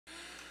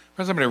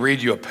Friends, I'm going to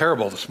read you a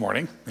parable this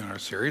morning in our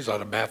series out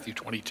of Matthew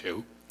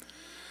 22,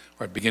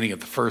 right beginning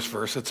at the first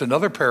verse. It's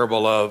another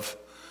parable of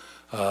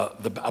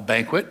a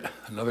banquet,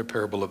 another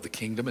parable of the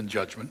kingdom and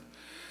judgment.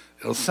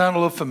 It'll sound a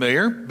little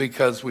familiar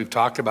because we've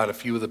talked about a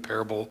few of the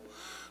parables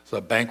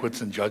of banquets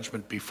and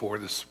judgment before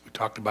this. We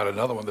talked about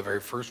another one, the very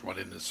first one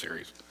in this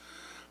series.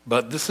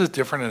 But this is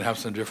different and has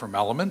some different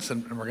elements,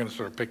 and we're going to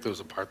sort of pick those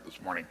apart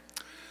this morning.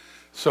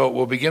 So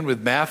we'll begin with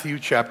Matthew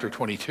chapter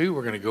 22.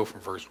 We're going to go from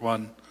verse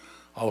 1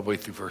 all the way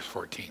through verse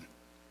 14.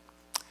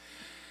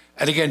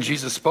 And again,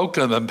 Jesus spoke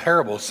to them in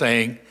parables,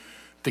 saying,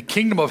 "The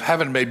kingdom of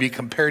heaven may be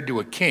compared to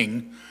a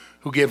king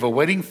who gave a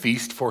wedding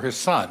feast for his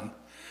son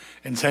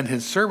and sent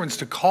his servants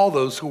to call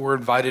those who were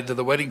invited to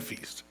the wedding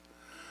feast.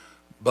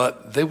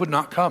 But they would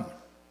not come.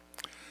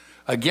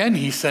 Again,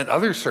 he sent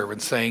other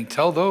servants, saying,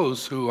 'Tell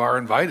those who are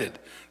invited,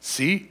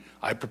 see,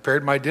 I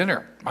prepared my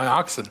dinner, my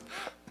oxen,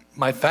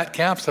 my fat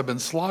calves have been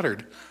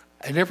slaughtered,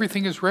 and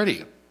everything is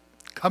ready.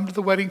 Come to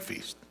the wedding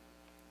feast.'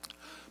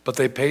 But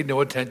they paid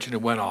no attention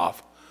and went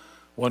off,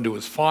 one to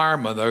his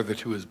farm, another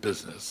to his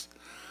business,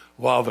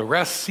 while the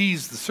rest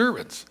seized the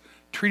servants,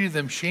 treated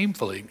them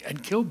shamefully,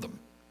 and killed them.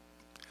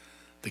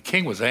 The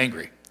king was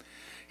angry.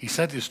 He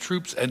sent his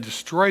troops and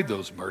destroyed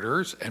those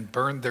murderers and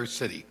burned their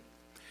city.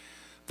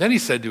 Then he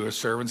said to his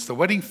servants, 'The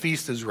wedding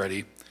feast is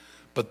ready,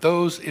 but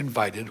those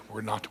invited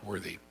were not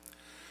worthy.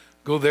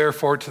 Go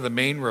therefore to the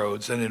main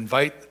roads and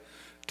invite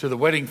to the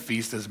wedding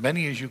feast as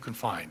many as you can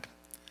find.'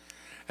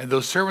 And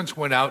those servants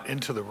went out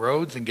into the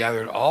roads and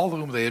gathered all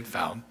whom they had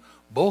found,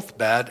 both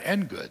bad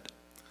and good.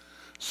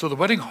 So the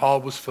wedding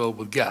hall was filled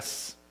with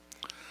guests.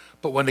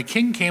 But when the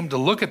king came to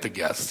look at the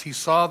guests, he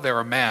saw there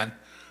a man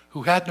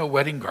who had no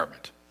wedding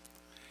garment.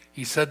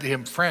 He said to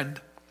him,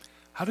 'Friend,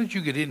 how did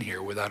you get in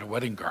here without a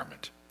wedding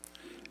garment?'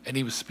 And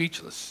he was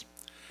speechless.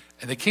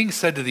 And the king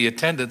said to the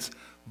attendants,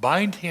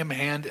 'Bind him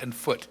hand and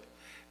foot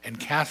and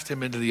cast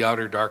him into the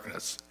outer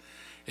darkness,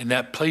 in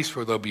that place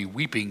where there'll be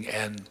weeping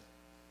and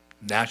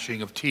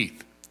gnashing of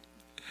teeth.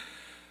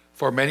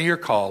 For many are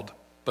called,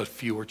 but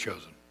few are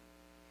chosen.'"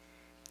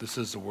 This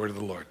is the word of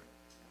the Lord.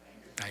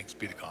 Thanks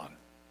be to God.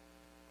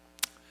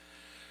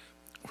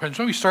 Friends,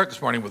 let me start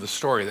this morning with a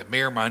story that may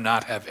or may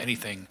not have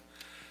anything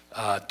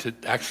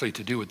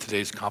to do with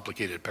today's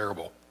complicated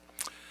parable.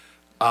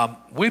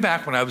 Way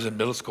back when I was in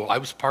middle school, I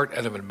was part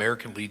of an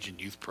American Legion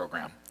youth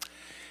program.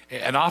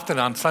 And often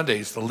on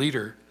Sundays, the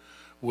leader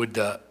would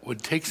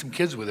take some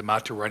kids with him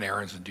out to run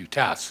errands and do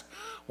tasks.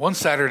 One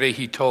Saturday,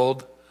 he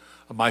told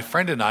my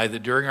friend and I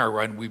that during our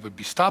run, we would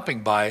be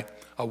stopping by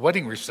a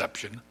wedding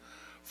reception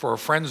for a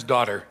friend's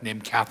daughter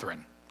named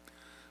Catherine.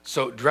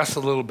 So dress a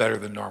little better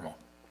than normal.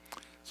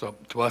 So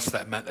to us,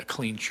 that meant a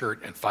clean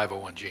shirt and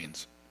 501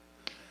 jeans.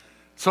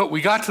 So we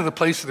got to the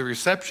place of the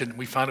reception, and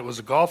we found it was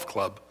a golf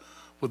club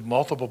with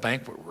multiple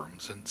banquet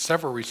rooms and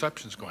several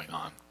receptions going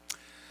on.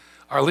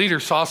 Our leader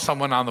saw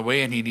someone on the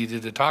way and he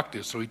needed to talk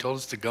to, so he told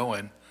us to go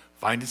in,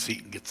 find a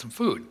seat, and get some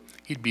food.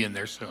 He'd be in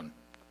there soon.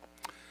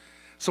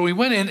 So we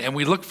went in and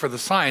we looked for the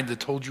sign that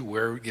told you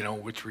where,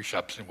 which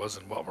reception it was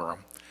and what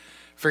room.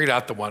 Figured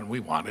out the one we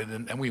wanted,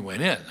 and we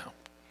went in.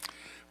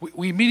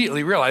 We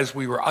immediately realized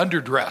we were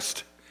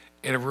underdressed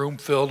in a room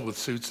filled with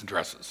suits and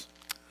dresses.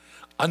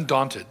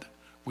 Undaunted,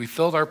 we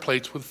filled our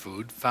plates with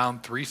food,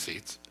 found 3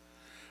 seats,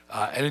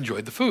 and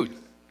enjoyed the food.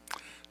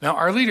 Now,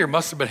 our leader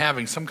must have been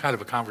having some kind of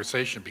a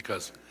conversation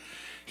because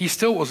he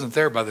still wasn't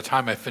there by the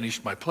time I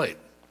finished my plate.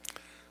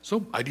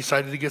 So I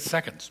decided to get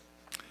seconds.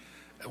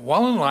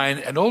 While in line,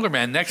 an older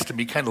man next to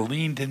me kind of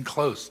leaned in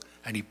close,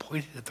 and he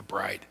pointed at the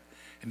bride,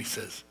 and he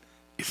says,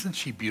 "Isn't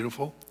she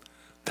beautiful?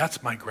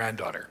 That's my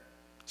granddaughter,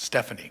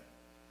 Stephanie."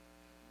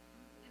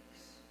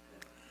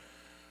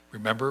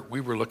 Remember, we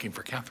were looking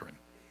for Catherine.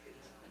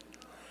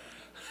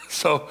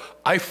 So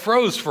I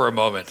froze for a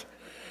moment,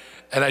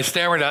 and I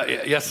stammered out,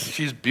 "Yes,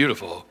 she's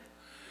beautiful."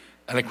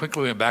 And I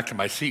quickly went back to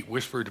my seat,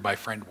 whispered to my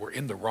friend, "We're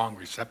in the wrong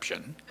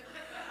reception.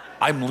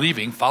 I'm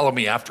leaving, follow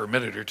me after a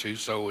minute or two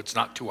so it's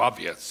not too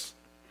obvious."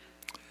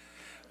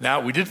 Now,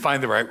 we did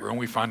find the right room.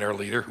 We found our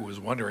leader who was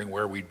wondering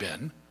where we'd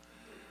been.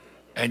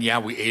 And yeah,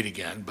 we ate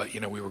again, but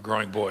we were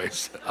growing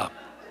boys.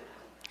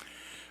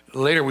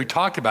 Later, we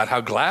talked about how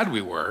glad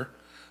we were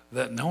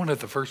that no one at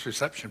the first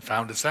reception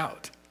found us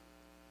out.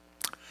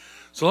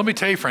 So let me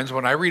tell you, friends,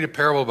 when I read a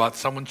parable about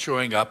someone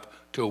showing up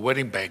to a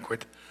wedding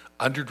banquet,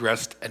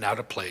 underdressed and out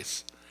of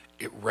place,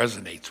 it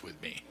resonates with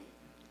me.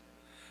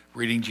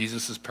 Reading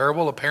Jesus'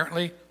 parable,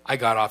 apparently, I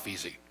got off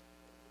easy.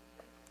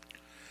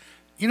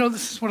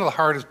 This is one of the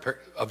hardest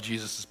of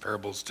Jesus'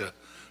 parables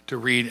to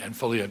read and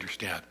fully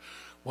understand.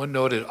 One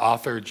noted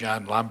author,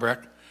 John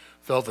Lambrecht,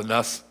 felt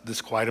enough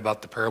disquiet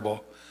about the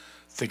parable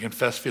to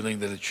confess feeling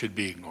that it should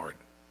be ignored.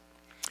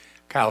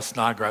 Kyle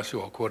Snodgrass, who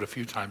I'll quote a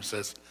few times,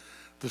 says,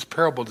 "This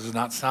parable does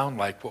not sound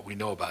like what we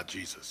know about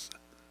Jesus."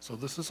 So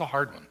this is a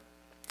hard one.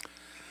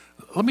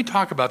 Let me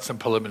talk about some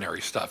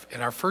preliminary stuff.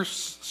 In our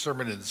first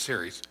sermon in the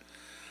series,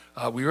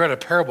 we read a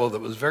parable that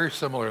was very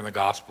similar in the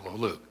Gospel of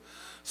Luke.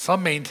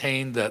 Some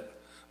maintain that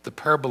the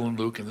parable in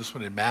Luke and this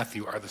one in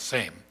Matthew are the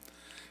same.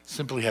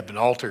 simply have been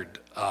altered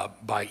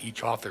by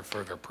each author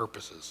for their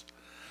purposes.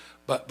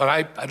 But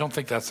I don't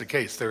think that's the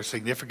case. There are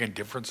significant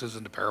differences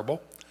in the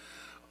parable.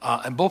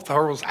 And both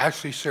parables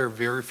actually share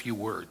very few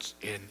words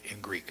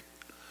in Greek.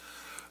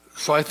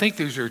 So I think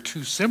these are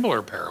two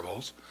similar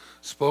parables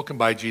spoken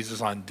by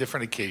Jesus on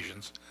different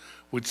occasions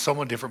with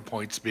somewhat different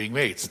points being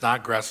made.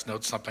 Snodgrass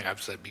notes something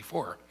I've said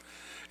before.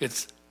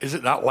 Is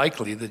it not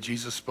likely that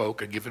Jesus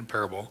spoke a given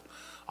parable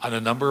on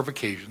a number of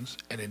occasions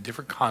and in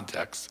different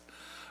contexts,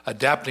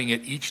 adapting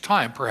it each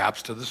time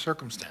perhaps to the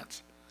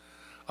circumstance?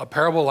 A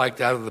parable like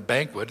that of the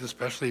banquet,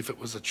 especially if it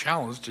was a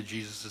challenge to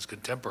Jesus'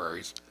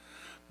 contemporaries,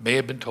 may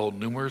have been told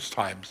numerous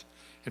times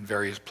in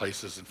various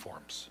places and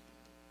forms.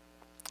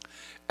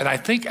 And I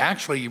think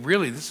actually,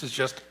 really, this is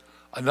just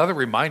another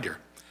reminder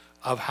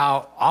of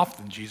how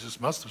often Jesus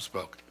must have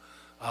spoke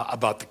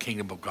about the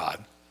kingdom of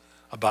God,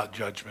 about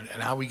judgment,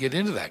 and how we get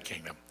into that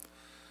kingdom.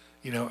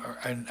 You know,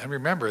 and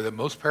remember that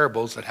most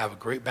parables that have a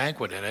great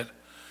banquet in it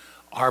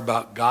are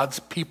about God's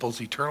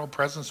people's eternal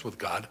presence with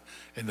God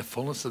in the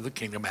fullness of the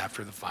kingdom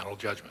after the final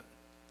judgment.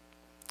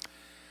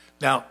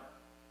 Now,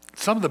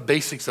 some of the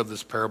basics of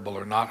this parable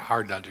are not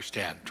hard to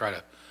understand. Try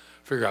to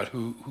figure out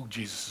who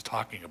Jesus is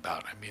talking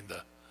about. I mean,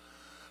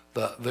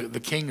 the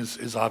king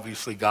is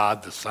obviously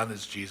God. The son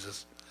is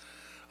Jesus.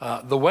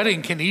 The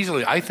wedding can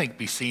easily, I think,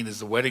 be seen as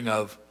the wedding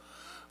of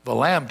the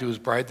Lamb to his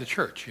bride, the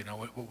church. You know,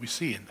 what we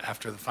see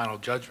after the final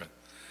judgment.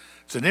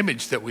 It's an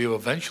image that we will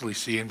eventually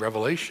see in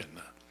Revelation.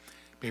 You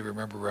may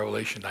remember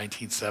Revelation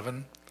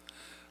 19:7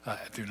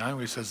 through 9,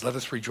 where he says, "Let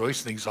us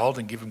rejoice and exalt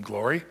and give him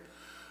glory,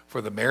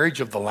 for the marriage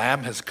of the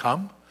Lamb has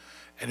come,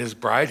 and his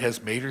bride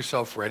has made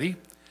herself ready.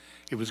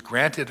 It was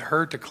granted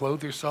her to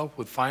clothe herself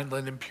with fine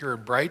linen, pure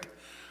and bright,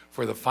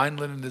 for the fine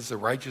linen is the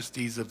righteous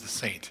deeds of the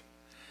saint."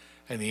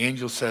 And the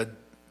angel said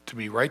to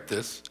me, "Write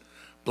this,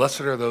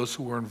 blessed are those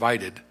who were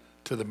invited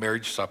to the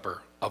marriage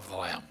supper of the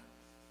Lamb."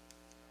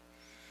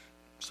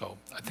 So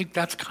I think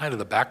that's kind of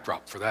the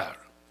backdrop for that.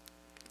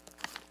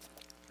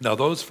 Now,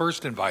 those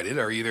first invited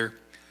are either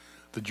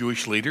the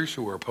Jewish leaders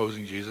who were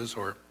opposing Jesus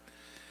or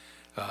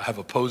have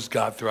opposed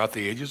God throughout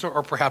the ages,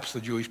 or perhaps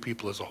the Jewish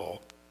people as a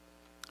whole.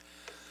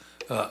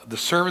 The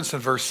servants in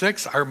verse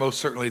 6 are most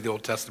certainly the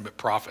Old Testament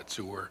prophets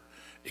who were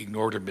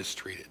ignored or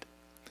mistreated.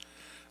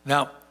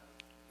 Now,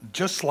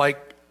 just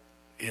like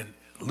in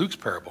Luke's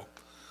parable,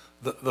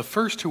 the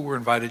first who were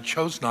invited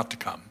chose not to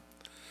come,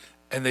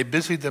 and they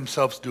busied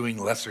themselves doing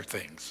lesser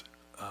things,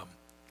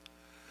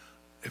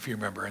 if you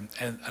remember.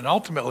 And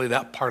ultimately,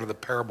 that part of the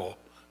parable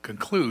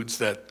concludes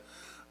that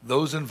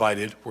those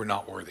invited were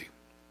not worthy.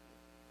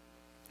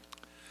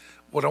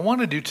 What I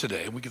want to do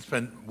today, and we could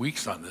spend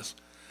weeks on this,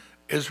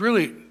 is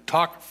really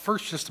talk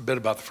first just a bit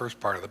about the first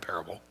part of the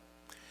parable,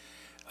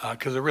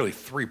 because there are really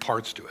three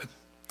parts to it.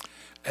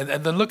 And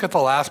then look at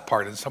the last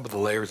part and some of the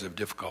layers of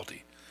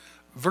difficulty.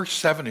 Verse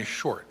 7 is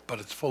short, but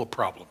it's full of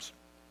problems.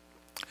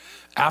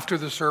 After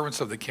the servants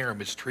of the king are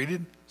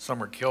mistreated,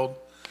 some are killed,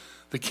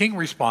 the king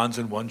responds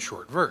in one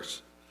short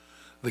verse.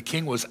 The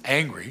king was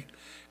angry,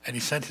 and he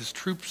sent his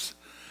troops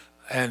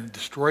and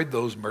destroyed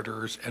those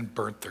murderers and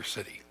burnt their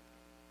city.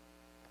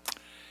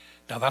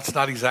 Now, that's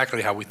not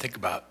exactly how we think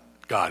about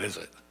God, is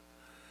it?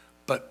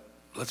 But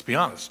let's be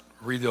honest,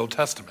 read the Old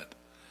Testament,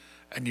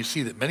 and you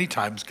see that many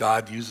times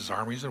God uses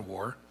armies in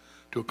war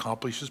to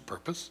accomplish his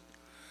purpose.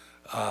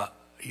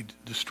 He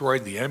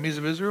destroyed the enemies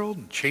of Israel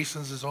and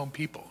chastens his own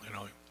people. You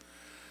know,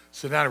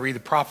 sit down and read the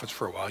prophets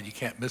for a while. You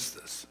can't miss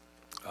this.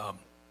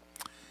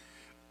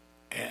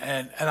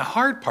 And the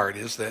hard part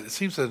is that it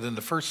seems that in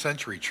the first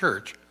century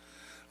church,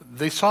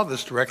 they saw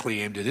this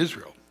directly aimed at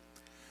Israel.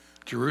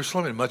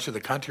 Jerusalem and much of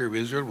the country of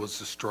Israel was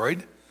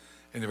destroyed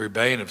in the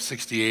rebellion of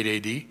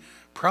 68 AD,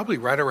 probably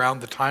right around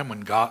the time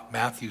when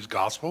Matthew's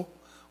gospel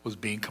was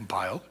being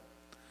compiled.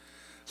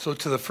 So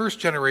to the first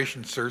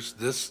generation church,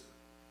 this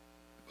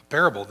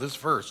parable, this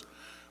verse,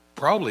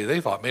 probably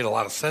they thought made a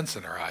lot of sense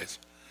in their eyes.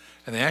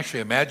 And they actually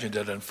imagined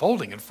it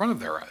unfolding in front of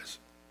their eyes.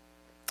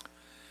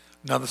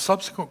 Now, the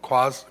subsequent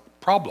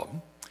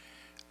problem,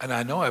 and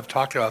I know I've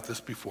talked about this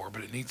before,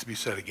 but it needs to be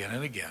said again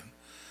and again,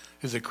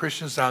 is that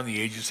Christians down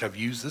the ages have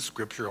used this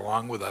scripture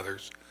along with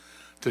others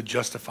to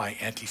justify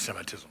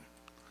anti-Semitism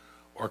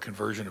or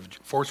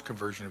forced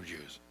conversion of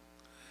Jews.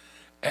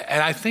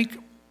 And I think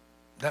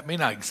that may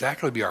not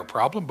exactly be our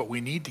problem, but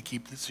we need to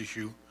keep this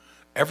issue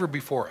ever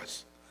before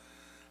us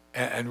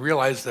and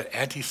realize that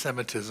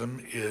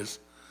anti-Semitism is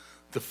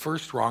the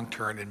first wrong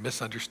turn in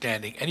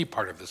misunderstanding any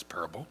part of this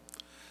parable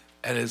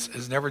and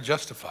is never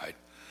justified.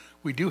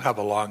 We do have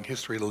a long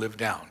history to live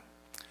down.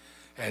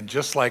 And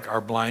just like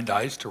our blind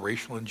eyes to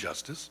racial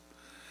injustice,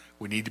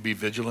 we need to be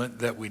vigilant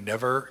that we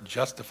never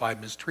justify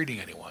mistreating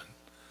anyone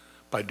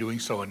by doing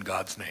so in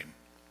God's name.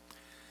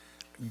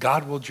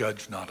 God will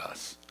judge, not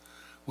us.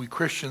 We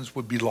Christians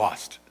would be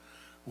lost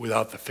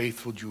without the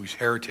faithful Jewish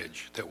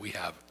heritage that we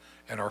have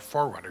and our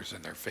forerunners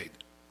in their faith.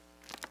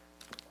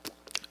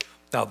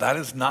 Now, that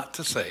is not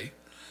to say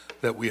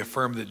that we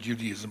affirm that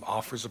Judaism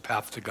offers a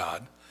path to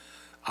God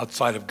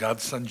outside of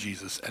God's Son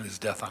Jesus and his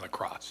death on a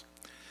cross.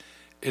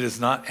 It is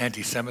not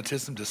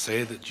anti-Semitism to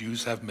say that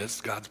Jews have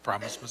missed God's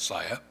promised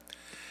Messiah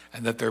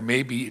and that there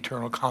may be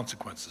eternal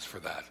consequences for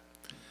that.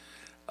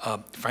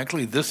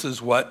 Frankly, this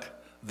is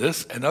what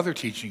this and other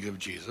teachings of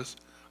Jesus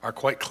are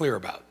quite clear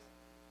about.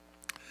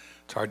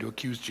 It's hard to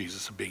accuse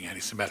Jesus of being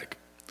anti-Semitic.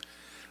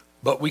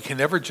 But we can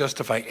never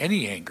justify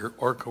any anger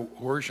or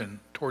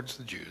coercion towards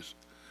the Jews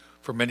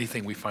from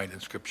anything we find in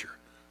Scripture.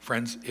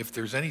 Friends, if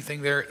there's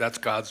anything there, that's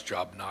God's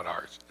job, not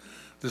ours.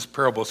 This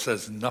parable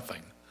says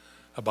nothing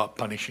about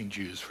punishing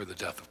Jews for the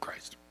death of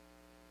Christ.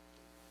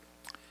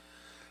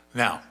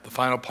 Now, the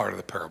final part of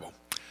the parable.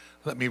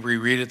 Let me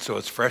reread it so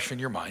it's fresh in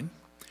your mind.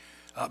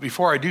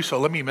 Before I do so,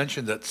 let me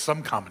mention that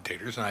some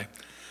commentators, and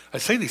I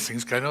say these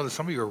things because I know that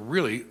some of you are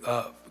really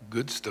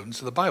good students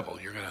of the Bible.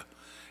 You're going to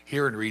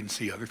hear and read and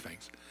see other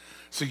things.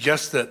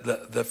 Suggest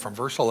that from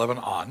verse 11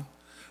 on,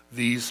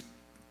 these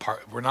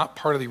were not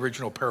part of the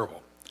original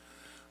parable,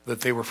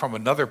 that they were from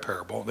another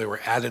parable. They were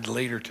added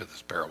later to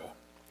this parable.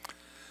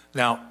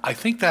 Now, I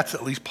think that's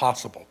at least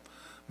possible.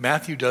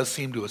 Matthew does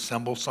seem to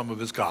assemble some of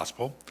his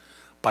gospel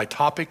by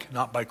topic,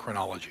 not by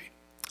chronology.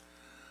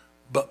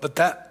 But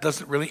that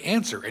doesn't really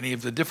answer any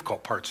of the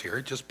difficult parts here.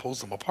 It just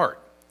pulls them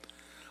apart.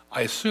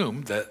 I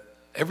assume that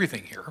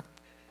everything here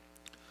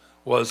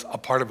was a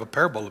part of a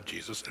parable of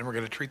Jesus, and we're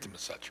going to treat them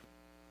as such.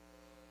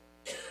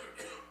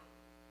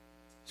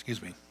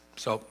 Excuse me.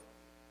 So,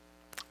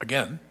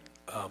 again,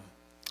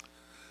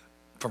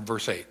 from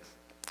verse 8.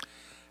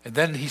 And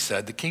then he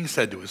said, the king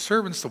said to his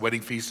servants, the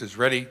wedding feast is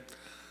ready,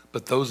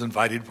 but those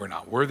invited were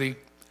not worthy.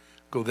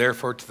 Go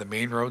therefore to the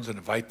main roads and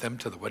invite them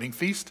to the wedding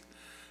feast,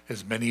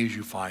 as many as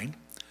you find.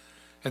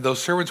 And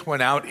those servants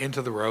went out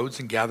into the roads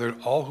and gathered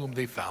all whom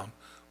they found,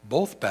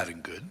 both bad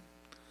and good.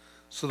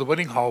 So the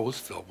wedding hall was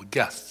filled with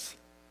guests.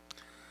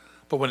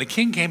 But when the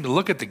king came to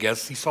look at the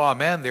guests, he saw a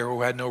man there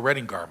who had no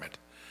wedding garment.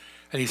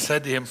 And he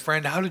said to him,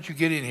 friend, how did you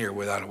get in here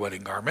without a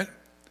wedding garment?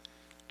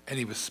 And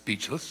he was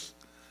speechless.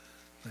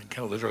 And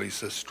kind of literally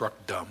says,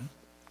 struck dumb.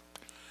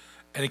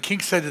 And the king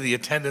said to the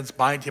attendants,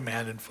 bind him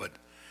hand and foot,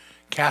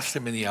 cast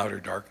him in the outer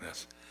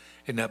darkness,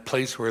 in that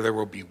place where there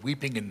will be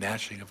weeping and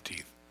gnashing of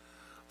teeth.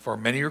 For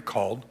many are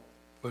called,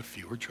 but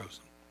few are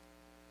chosen.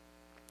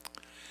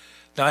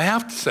 Now I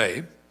have to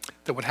say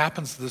that what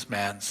happens to this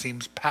man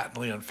seems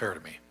patently unfair to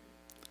me.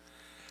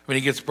 When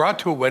he gets brought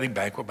to a wedding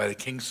banquet by the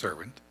king's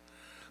servant,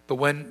 but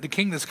when the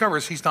king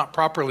discovers he's not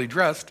properly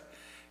dressed,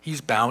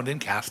 he's bound and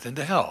cast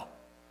into hell.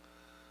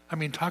 I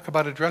mean, talk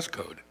about a dress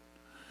code.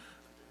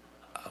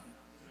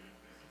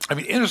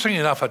 Interestingly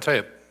enough, I'll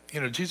tell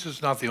you, Jesus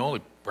is not the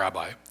only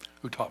rabbi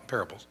who taught in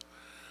parables.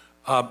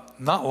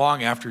 Not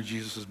long after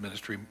Jesus'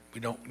 ministry, we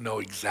don't know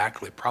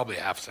exactly, probably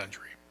a half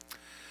century,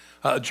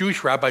 a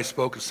Jewish rabbi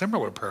spoke a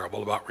similar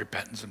parable about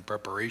repentance and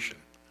preparation.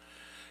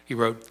 He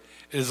wrote,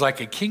 it is like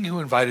a king who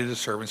invited his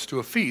servants to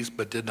a feast,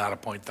 but did not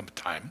appoint them a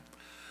time.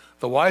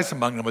 The wise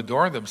among them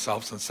adorned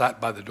themselves and sat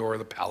by the door of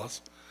the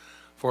palace.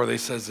 For they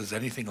says, is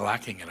anything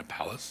lacking in a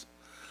palace?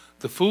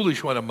 The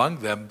foolish went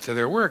among them to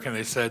their work, and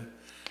they said,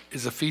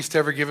 is a feast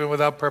ever given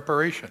without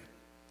preparation?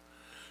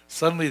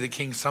 Suddenly the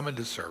king summoned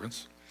his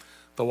servants.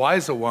 The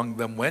wise among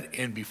them went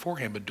in before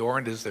him,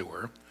 adorned as they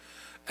were,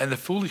 and the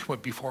foolish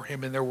went before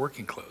him in their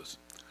working clothes.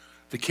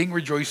 The king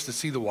rejoiced to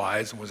see the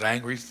wise and was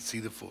angry to see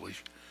the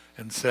foolish,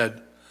 and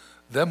said,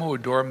 them who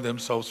adorn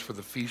themselves for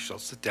the feast shall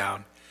sit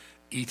down,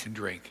 eat and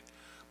drink.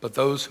 But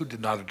those who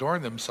did not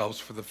adorn themselves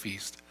for the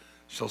feast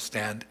shall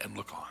stand and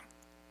look on.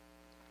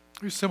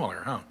 Very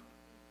similar, huh?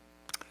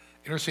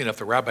 Interesting enough,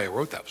 the rabbi who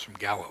wrote that was from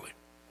Galilee.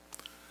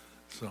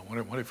 So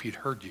what if he'd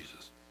heard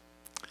Jesus?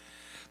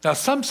 Now,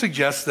 some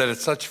suggest that at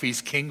such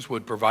feasts, kings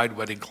would provide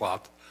wedding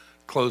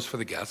clothes for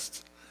the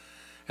guests,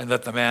 and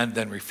that the man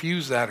then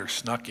refused that or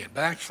snuck in.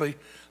 But actually,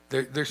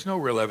 there's no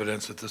real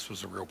evidence that this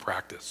was a real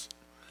practice.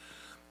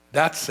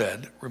 That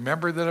said,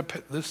 remember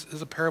that this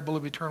is a parable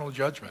of eternal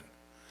judgment.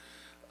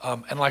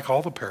 And like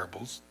all the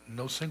parables,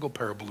 no single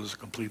parable is a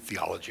complete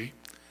theology.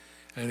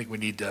 And I think we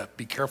need to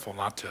be careful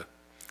not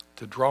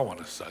to draw one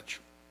as such.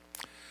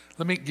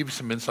 Let me give you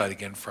some insight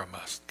again from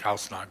Kyle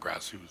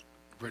Snodgrass, who's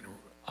written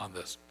on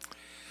this. It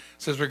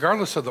says,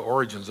 regardless of the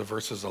origins of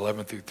verses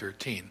 11 through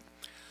 13,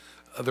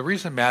 the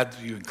reason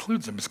Matthew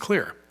includes them is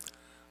clear.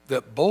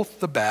 That both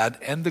the bad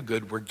and the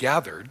good were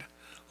gathered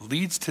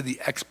leads to the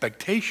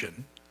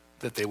expectation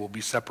that they will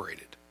be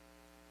separated.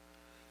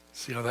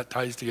 See how that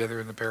ties together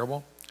in the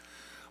parable?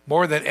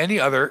 More than any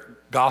other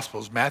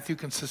Gospels, Matthew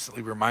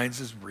consistently reminds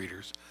his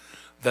readers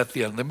that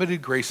the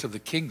unlimited grace of the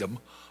kingdom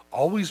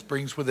always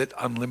brings with it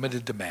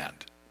unlimited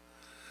demand.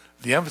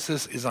 The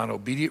emphasis is on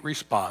obedient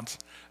response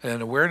and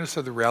an awareness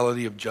of the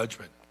reality of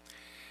judgment.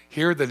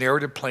 Here, the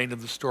narrative plane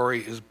of the story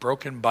is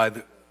broken by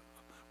the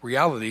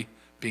reality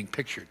being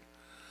pictured.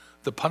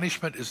 The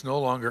punishment is no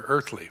longer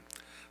earthly,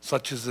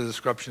 such as the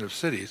destruction of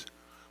cities,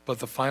 but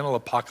the final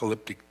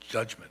apocalyptic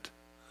judgment.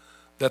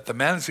 That the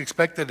man is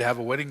expected to have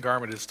a wedding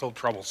garment is still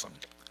troublesome.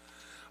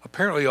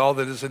 Apparently, all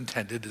that is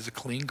intended is a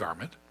clean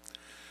garment.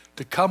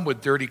 To come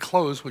with dirty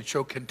clothes would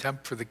show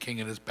contempt for the king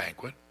and his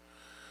banquet.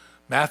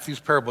 Matthew's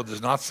parable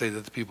does not say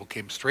that the people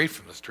came straight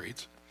from the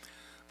streets.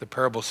 The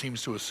parable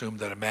seems to assume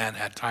that a man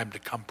had time to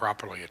come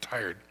properly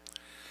attired.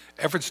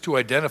 Efforts to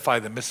identify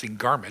the missing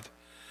garment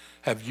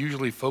have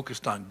usually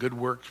focused on good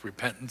works,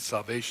 repentance,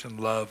 salvation,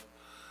 love,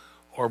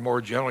 or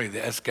more generally, the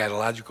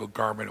eschatological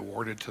garment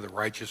awarded to the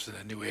righteous in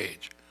a new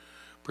age.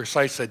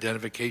 Precise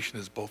identification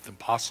is both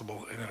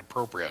impossible and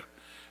inappropriate,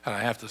 and I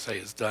have to say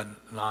has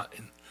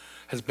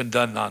been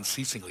done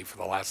non-ceasingly for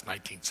the last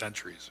 19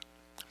 centuries.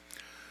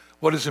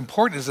 What is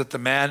important is that the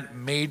man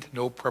made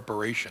no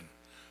preparation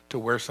to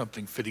wear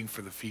something fitting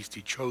for the feast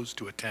he chose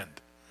to attend.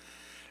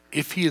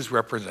 If he is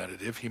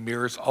representative, he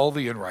mirrors all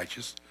the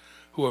unrighteous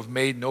who have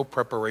made no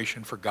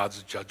preparation for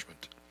God's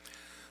judgment.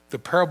 The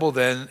parable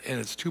then, in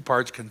its two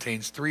parts,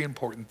 contains three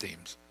important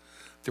themes: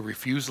 the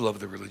refusal of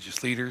the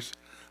religious leaders,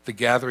 the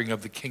gathering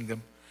of the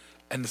kingdom,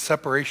 and the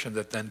separation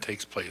that then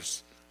takes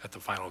place at the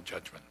final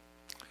judgment.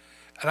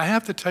 And I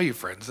have to tell you,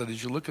 friends, that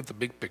as you look at the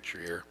big picture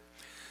here,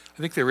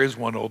 I think there is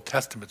one Old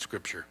Testament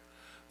scripture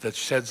that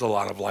sheds a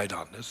lot of light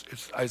on this.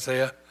 It's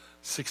Isaiah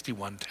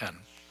 61:10,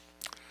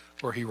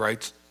 where he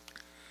writes,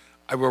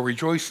 I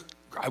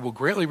will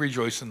greatly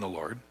rejoice in the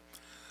Lord.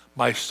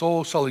 My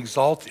soul shall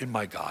exalt in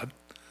my God,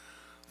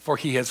 for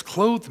he has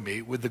clothed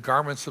me with the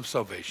garments of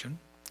salvation.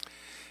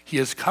 He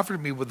has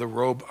covered me with the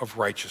robe of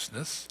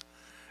righteousness,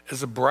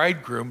 as a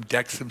bridegroom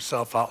decks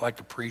himself out like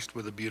a priest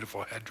with a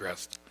beautiful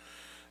headdress,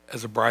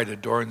 as a bride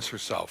adorns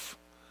herself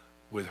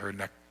with her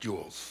neck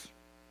jewels.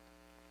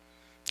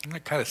 Doesn't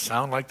that kind of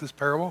sound like this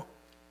parable?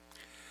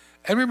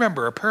 And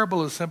remember, a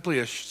parable is simply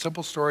a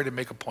simple story to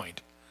make a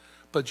point.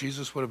 But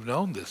Jesus would have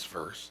known this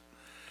verse.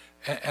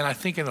 And I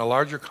think in a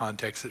larger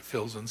context, it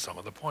fills in some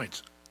of the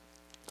points.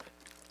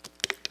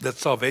 That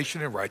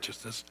salvation and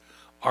righteousness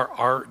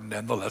are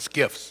nonetheless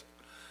gifts.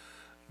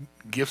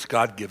 Gifts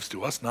God gives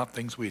to us, not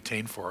things we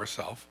attain for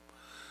ourselves.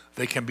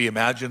 They can be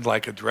imagined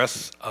like a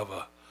dress of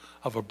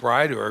a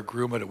bride or a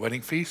groom at a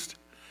wedding feast.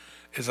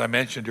 As I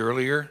mentioned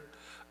earlier,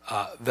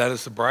 that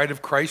is the bride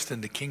of Christ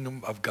in the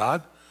kingdom of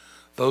God.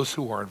 Those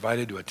who are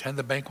invited to attend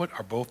the banquet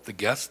are both the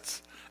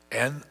guests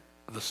and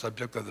the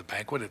subject of the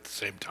banquet at the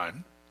same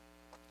time.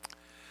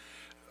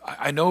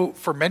 I know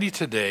for many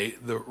today,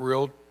 the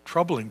real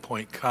troubling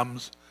point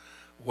comes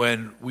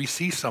when we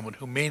see someone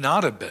who may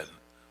not have been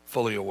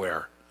fully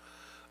aware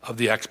of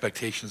the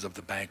expectations of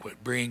the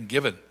banquet being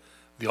given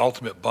the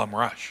ultimate bum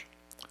rush.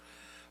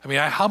 I mean,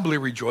 I humbly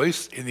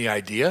rejoice in the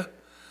idea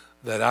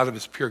that out of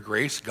his pure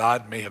grace,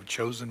 God may have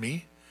chosen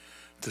me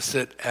to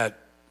sit at,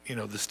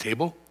 this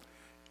table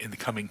in the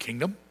coming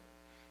kingdom,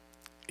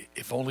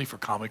 if only for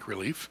comic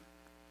relief.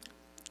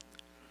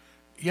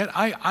 Yet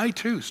I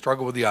too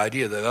struggle with the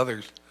idea that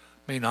others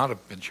may not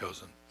have been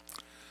chosen.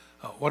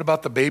 What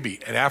about the baby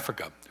in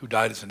Africa who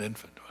died as an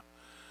infant?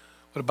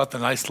 What about the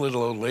nice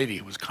little old lady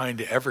who was kind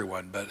to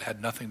everyone but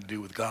had nothing to do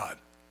with God?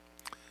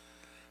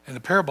 And the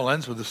parable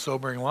ends with a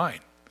sobering line.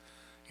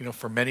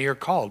 For many are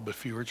called, but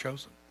few are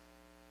chosen.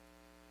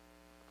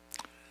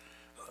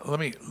 Let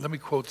me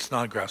quote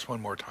Snodgrass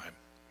one more time.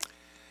 It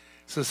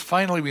says,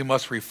 finally, we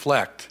must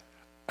reflect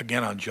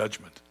again on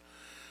judgment.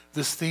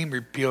 This theme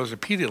appears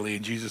repeatedly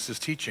in Jesus'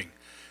 teaching,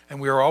 and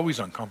we are always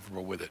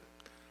uncomfortable with it.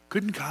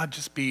 Couldn't God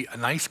just be a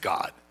nice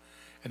God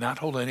and not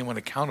hold anyone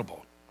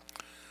accountable?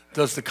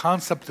 Does the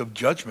concept of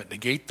judgment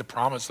negate the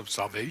promise of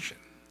salvation?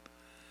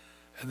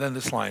 And then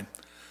this line,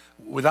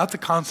 without the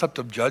concept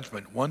of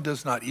judgment, one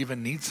does not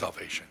even need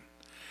salvation.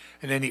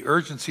 And any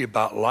urgency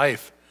about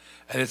life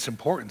and its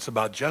importance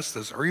about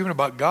justice or even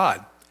about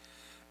God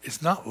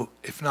is not,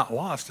 if not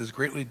lost, is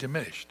greatly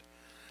diminished.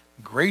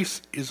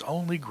 Grace is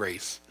only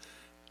grace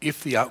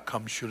if the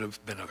outcome should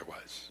have been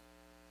otherwise.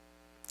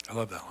 I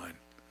love that line.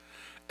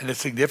 And the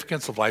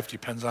significance of life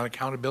depends on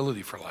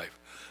accountability for life.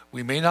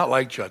 We may not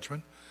like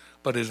judgment,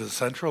 but it is a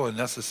central and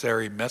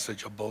necessary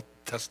message of both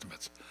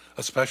testaments,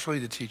 especially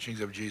the teachings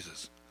of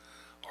Jesus.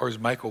 Or as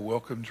Michael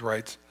Wilkins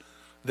writes,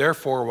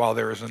 therefore, while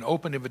there is an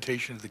open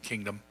invitation to the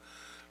kingdom,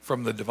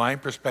 from the divine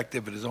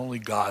perspective, it is only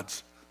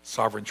God's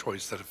sovereign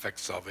choice that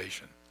affects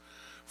salvation.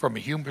 From a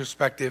human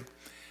perspective,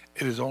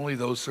 it is only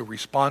those who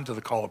respond to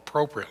the call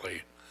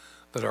appropriately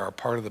that are a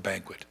part of the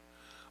banquet.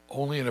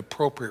 Only an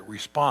appropriate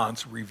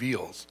response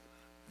reveals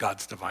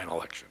God's divine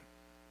election.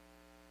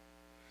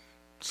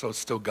 So it's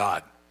still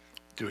God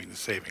doing the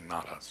saving,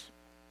 not us,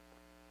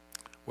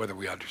 whether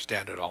we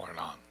understand it all or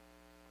not.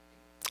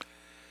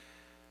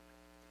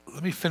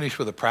 Let me finish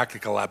with a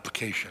practical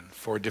application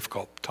for a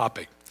difficult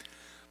topic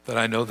that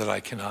I know that I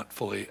cannot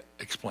fully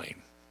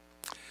explain.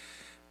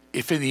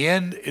 If in the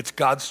end it's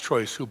God's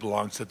choice who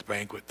belongs at the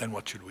banquet, then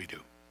what should we do?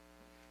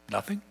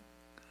 Nothing?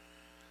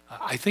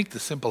 I think the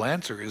simple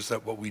answer is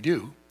that what we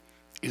do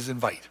is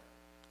invite.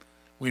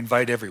 We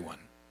invite everyone.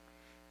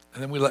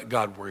 And then we let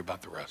God worry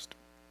about the rest.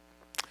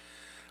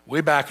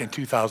 Way back in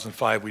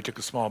 2005, we took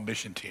a small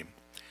mission team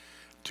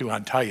to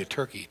Antalya,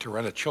 Turkey, to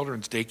run a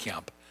children's day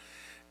camp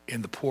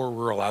in the poor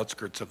rural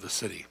outskirts of the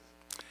city.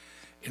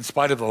 In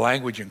spite of the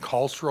language and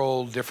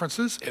cultural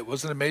differences, it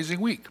was an amazing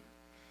week,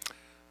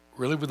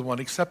 really with one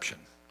exception.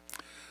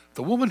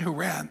 The woman who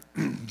ran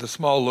the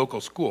small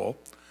local school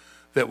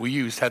that we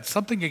used had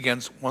something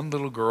against one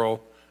little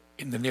girl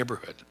in the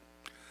neighborhood.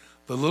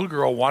 The little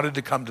girl wanted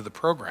to come to the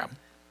program,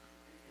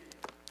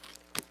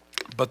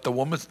 but the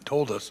woman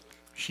told us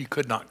she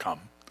could not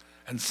come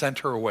and sent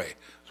her away.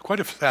 It was quite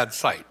a sad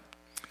sight.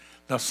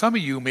 Now, some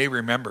of you may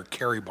remember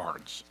Carrie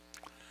Barnes,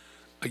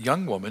 a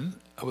young woman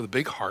with a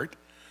big heart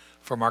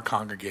from our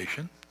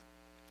congregation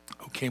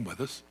who came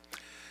with us.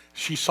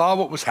 She saw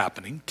what was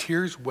happening,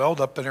 tears welled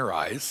up in her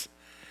eyes,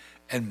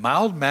 and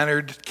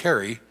mild-mannered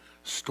Carrie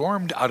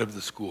stormed out of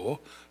the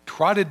school,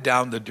 trotted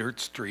down the dirt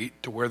street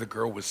to where the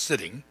girl was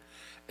sitting,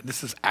 and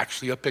this is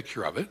actually a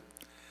picture of it,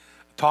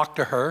 talked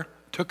to her,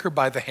 took her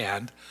by the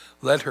hand,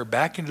 led her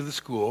back into the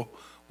school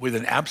with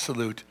an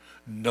absolute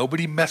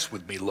nobody mess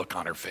with me look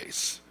on her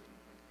face.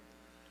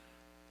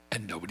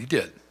 And nobody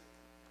did.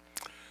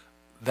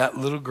 That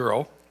little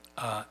girl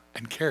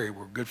and Carrie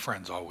were good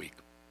friends all week.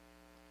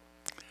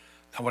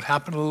 Now, what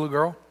happened to the little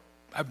girl?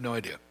 I have no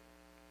idea.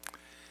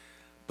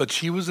 But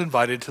she was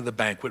invited to the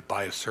banquet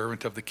by a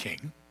servant of the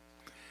king.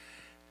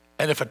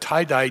 And if a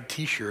tie-dyed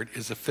t-shirt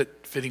is a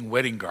fitting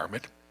wedding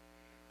garment,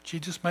 she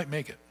just might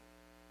make it.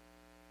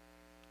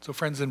 So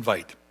friends,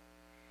 invite.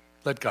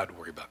 Let God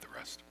worry about the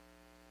rest.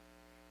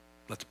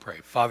 Let's pray.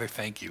 Father,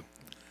 thank you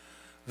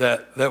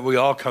that we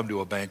all come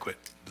to a banquet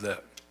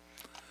that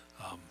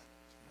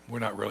we're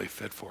not really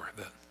fit for.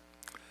 That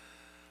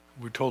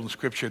we're told in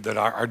Scripture that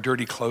our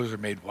dirty clothes are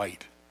made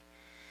white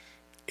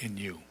in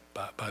you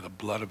by the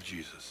blood of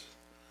Jesus.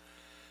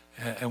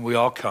 And we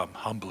all come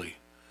humbly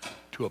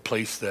to a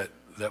place that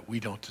we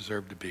don't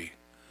deserve to be.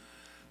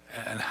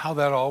 And how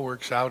that all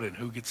works out and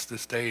who gets to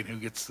stay and who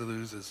gets to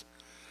lose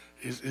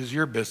is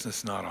your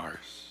business, not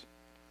ours.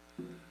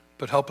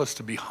 But help us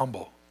to be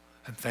humble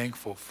and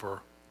thankful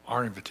for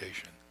our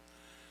invitation.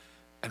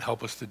 And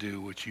help us to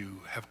do what you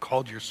have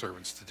called your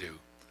servants to do,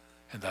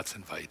 and that's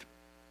invite.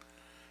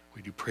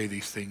 We do pray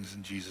these things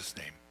in Jesus'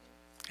 name.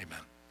 Amen.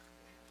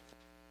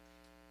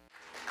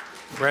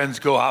 Friends,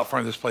 go out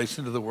from this place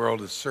into the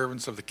world as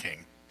servants of the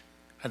King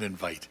and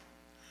invite.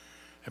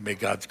 And may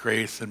God's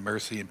grace and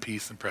mercy and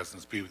peace and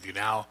presence be with you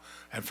now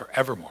and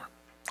forevermore.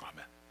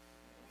 Amen.